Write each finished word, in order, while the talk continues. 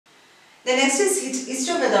The next is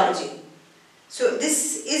histopathology. So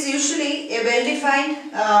this is usually a well-defined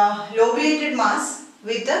lobulated mass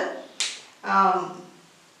with the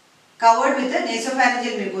covered with the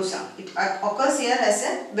nasopharyngeal mucosa. It occurs here as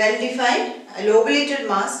a well-defined lobulated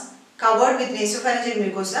mass covered with nasopharyngeal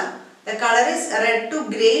mucosa. The color is red to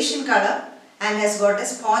greyish in color and has got a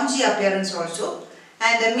spongy appearance also.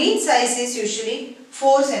 And the mean size is usually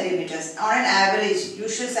 4 centimeters. On an average,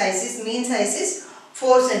 usual size is, mean size is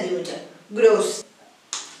 4 centimeter gross.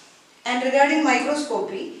 And regarding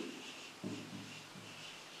microscopy,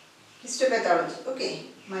 histopathology, okay,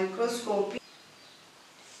 microscopy.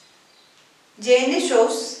 JNA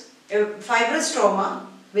shows a fibrous stroma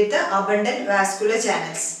with abundant vascular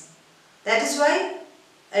channels. That is why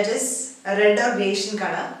it is a red or greyish in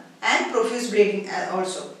color and profuse bleeding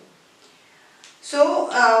also. So,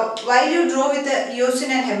 while you draw with the eosin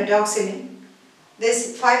and hematoxylin,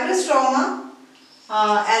 this fibrous stroma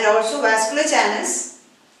and also vascular channels,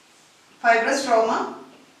 fibrous stroma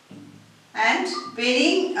and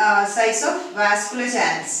varying size of vascular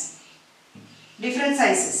channels, different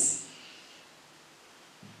sizes.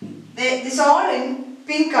 This all in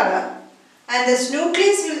pink color, and this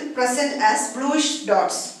nucleus will present as bluish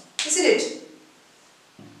dots, isn't it?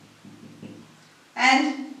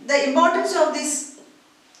 And the importance of these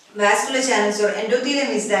vascular channels or endothelium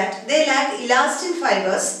is that they lack elastin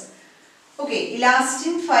fibers. Okay,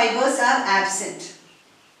 elastin fibers are absent.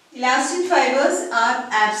 Elastin fibers are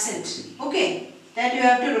absent. Okay, that you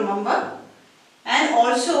have to remember. And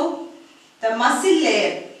also the muscle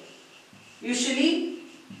layer usually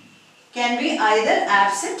can be either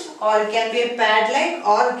absent or it can be a pad-like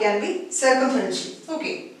or it can be circumferential.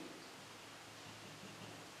 Okay.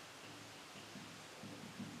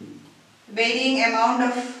 Varying amount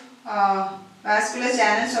of vascular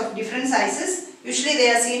channels of different sizes. Usually they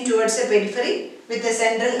are seen towards the periphery with the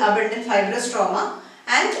central abundant fibrous stroma,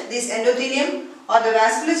 and this endothelium or the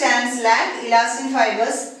vascular channels lack elastin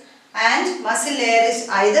fibers and muscle layer is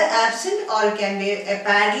either absent or it can be a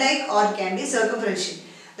pad-like or it can be circumferential.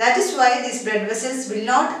 That is why these blood vessels will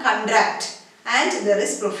not contract and there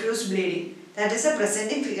is profuse bleeding. That is a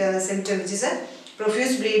presenting symptom, which is a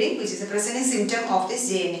profuse bleeding, which is a presenting symptom of this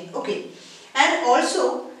JNA. Okay. And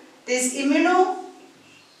also this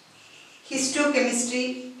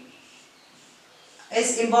immunohistochemistry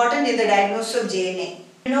is important in the diagnosis of JNA.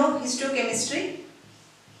 Immunohistochemistry,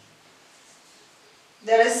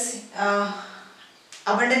 there is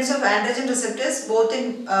abundance of androgen receptors both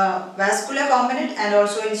in vascular component and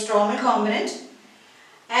also in stromal component,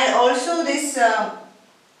 and also this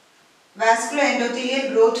vascular endothelial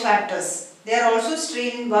growth factors, they are also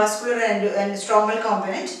seen in vascular and stromal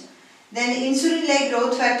component. Then insulin-like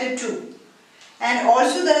growth factor 2, and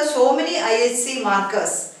also there are so many IHC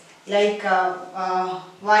markers like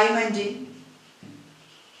Wymondin,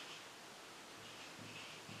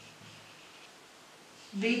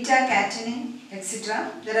 beta-catenin,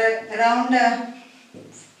 etc. There are around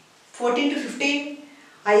 14 to 15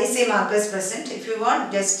 ISA markers present. If you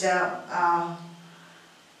want, just refer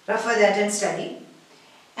that and study.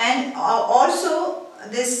 And also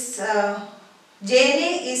this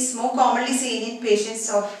JNA is more commonly seen in patients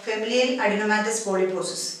of familial adenomatous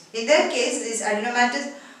polyposis. In that case, this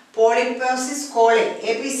adenomatous polyposis coli,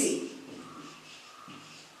 APC,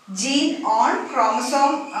 gene on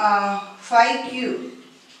chromosome 5q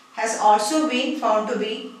has also been found to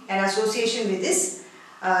be an association with this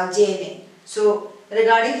JNA. So,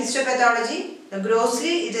 regarding histopathology,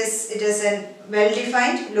 grossly it is a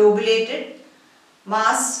well-defined lobulated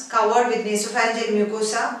mass covered with nasopharyngeal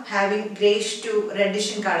mucosa having greyish to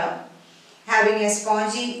reddish in color, having a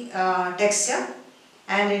spongy texture,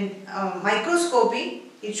 and in microscopy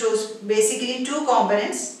it shows basically two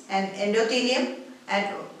components, an endothelium and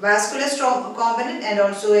vascular component and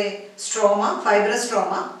also a stroma, fibrous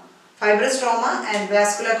stroma and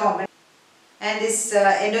vascular component. And this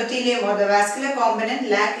endothelium or the vascular component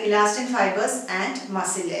lack elastin fibers and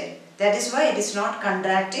muscle layer. That is why it is not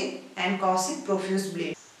contracting and causing profuse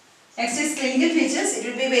bleeding. Next is clinical features. It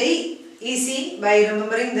will be very easy by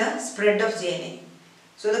remembering the spread of JNA.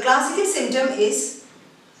 So the classical symptom is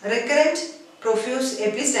recurrent profuse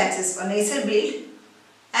epistaxis or nasal bleed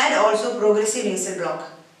and also progressive nasal block.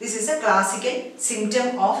 This is a classical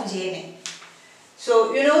symptom of JNA.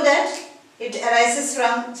 So you know that it arises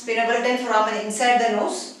from sphenobolten foramen inside the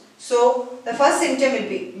nose. So the first symptom will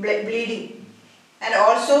be bleeding. And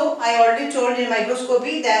also I already told in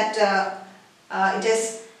microscopy that it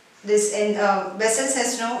has this vessels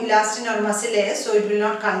has no elastin or muscle layer, so it will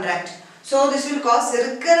not contract. So this will cause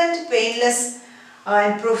recurrent painless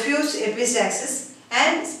and profuse epistaxis,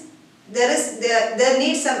 and there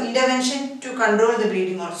needs some intervention to control the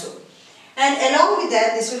bleeding also. And along with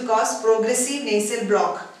that, this will cause progressive nasal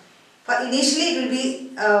block. Initially it will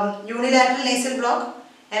be unilateral nasal block,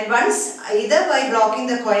 and once either by blocking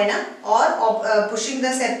the choana or pushing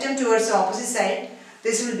the septum towards the opposite side,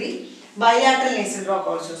 this will be bilateral nasal block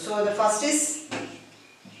also. So the first is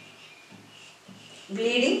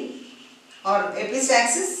bleeding or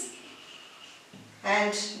epistaxis,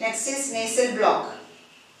 and next is nasal block.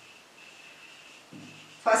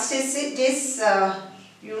 First it is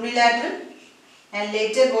unilateral and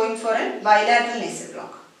later going for a bilateral nasal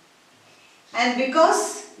block. And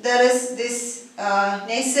because there is this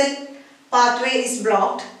nasal pathway is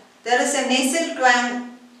blocked, there is a nasal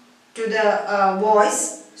twang to the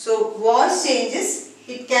voice. So voice changes,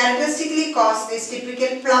 it characteristically causes this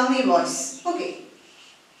typical plummy voice. Okay.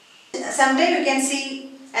 Sometimes you can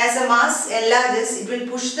see as the mass enlarges, it will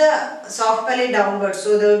push the soft palate downwards.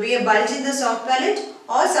 So there will be a bulge in the soft palate,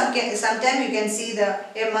 or sometimes you can see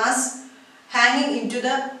a mass hanging into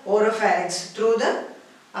the oropharynx through the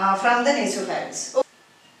from the nasopharynx.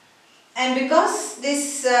 And because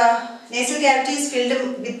this nasal cavity is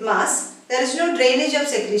filled with mass, there is no drainage of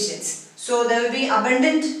secretions. So there will be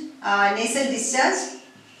abundant nasal discharge,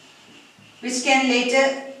 which can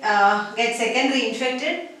later get secondary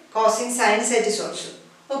infected, causing sinusitis also.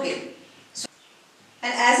 Okay. So,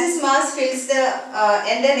 and as this mass fills the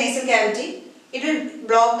entire nasal cavity, it will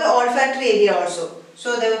block the olfactory area also.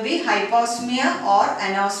 So there will be hyposmia or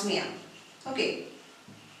anosmia. Okay.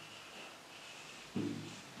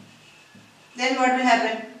 Then what will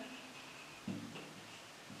happen?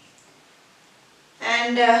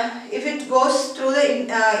 And if it goes through the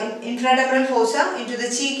infratemporal fossa into the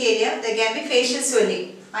cheek area, there can be facial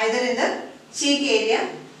swelling, either in the cheek area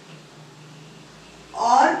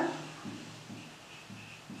or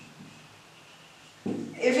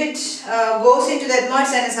if it goes into the ethmoid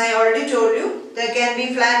sinus, I already told you, there can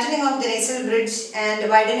be flattening of the nasal bridge and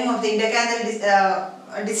widening of the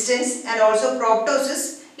intercanthal distance, and also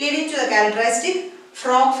proptosis, leading to the characteristic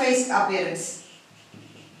frog face appearance.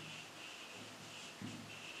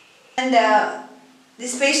 And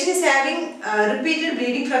this patient is having repeated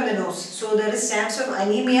bleeding from the nose, so there is chance of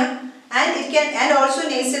anemia, and it can, and also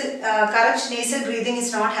correct nasal breathing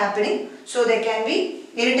is not happening, so there can be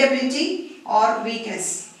irritability or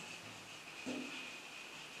weakness.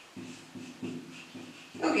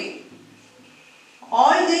 Okay,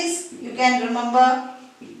 all this you can remember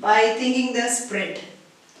by thinking the spread.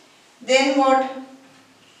 Then what?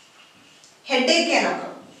 Headache can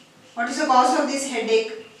occur. What is the cause of this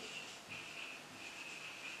headache?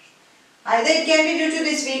 Either it can be due to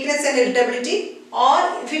this weakness and irritability,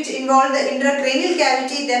 or if it involves the intracranial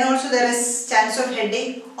cavity, then also there is chance of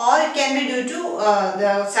headache, or it can be due to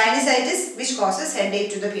the sinusitis, which causes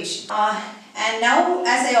headache to the patient. And now,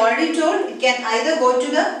 as I already told, it can either go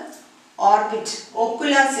to the orbit,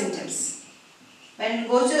 ocular symptoms. When it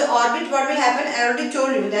goes to the orbit, what will happen? I already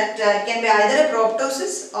told you that it can be either a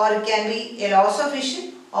proptosis, or it can be a loss of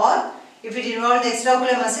vision, or if it involves the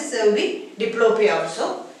extraocular muscles, there will be diplopia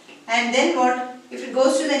also. And then what? If it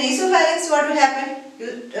goes to the nasopharynx, what will happen?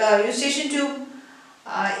 Eustachian tube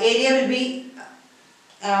area will be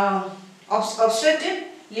obstructed,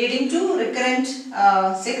 leading to recurrent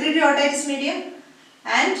secretory otitis media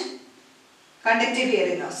and conductive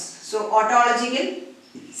hearing loss. So, otological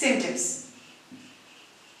symptoms.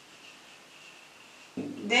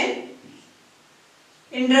 Then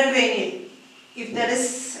intracranial. If there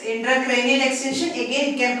is intracranial extension,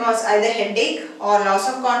 again it can cause either headache or loss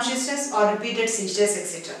of consciousness or repeated seizures,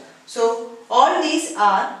 etc. So, all these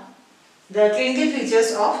are the clinical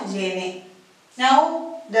features of JNA.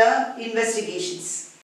 Now, the investigations.